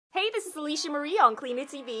Alicia Marie on Clean It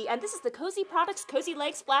TV, and this is the Cozy Products Cozy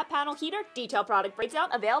Legs Flat Panel Heater Detail Product Breakdown,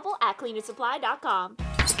 available at cleanitsupply.com.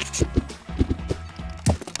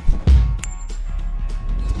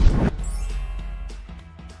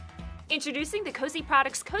 Introducing the Cozy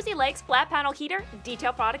Products Cozy Legs Flat Panel Heater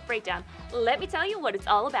Detail Product Breakdown. Let me tell you what it's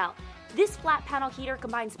all about. This flat panel heater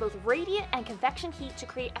combines both radiant and convection heat to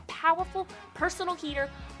create a powerful personal heater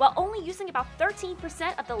while only using about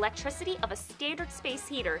 13% of the electricity of a standard space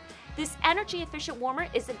heater. This energy-efficient warmer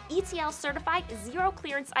is an ETL Certified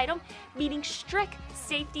Zero-Clearance item, meeting strict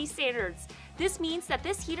safety standards. This means that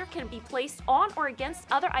this heater can be placed on or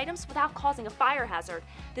against other items without causing a fire hazard.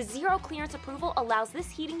 The zero-clearance approval allows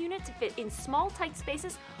this heating unit to fit in small, tight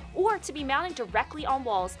spaces or to be mounted directly on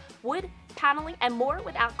walls, wood, paneling, and more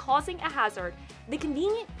without causing a hazard. The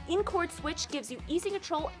convenient in-cord switch gives you easy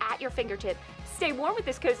control at your fingertip. Stay warm with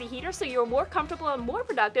this cozy heater so you're more comfortable and more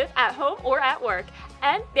productive at home or at work.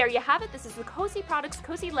 And there you have it. This is the Cozy Products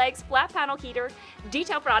Cozy Legs Flat Panel Heater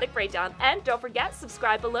Detail Product Breakdown. And don't forget,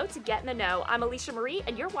 subscribe below to get in the know. I'm Alicia Marie,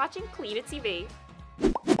 and you're watching Clean It TV.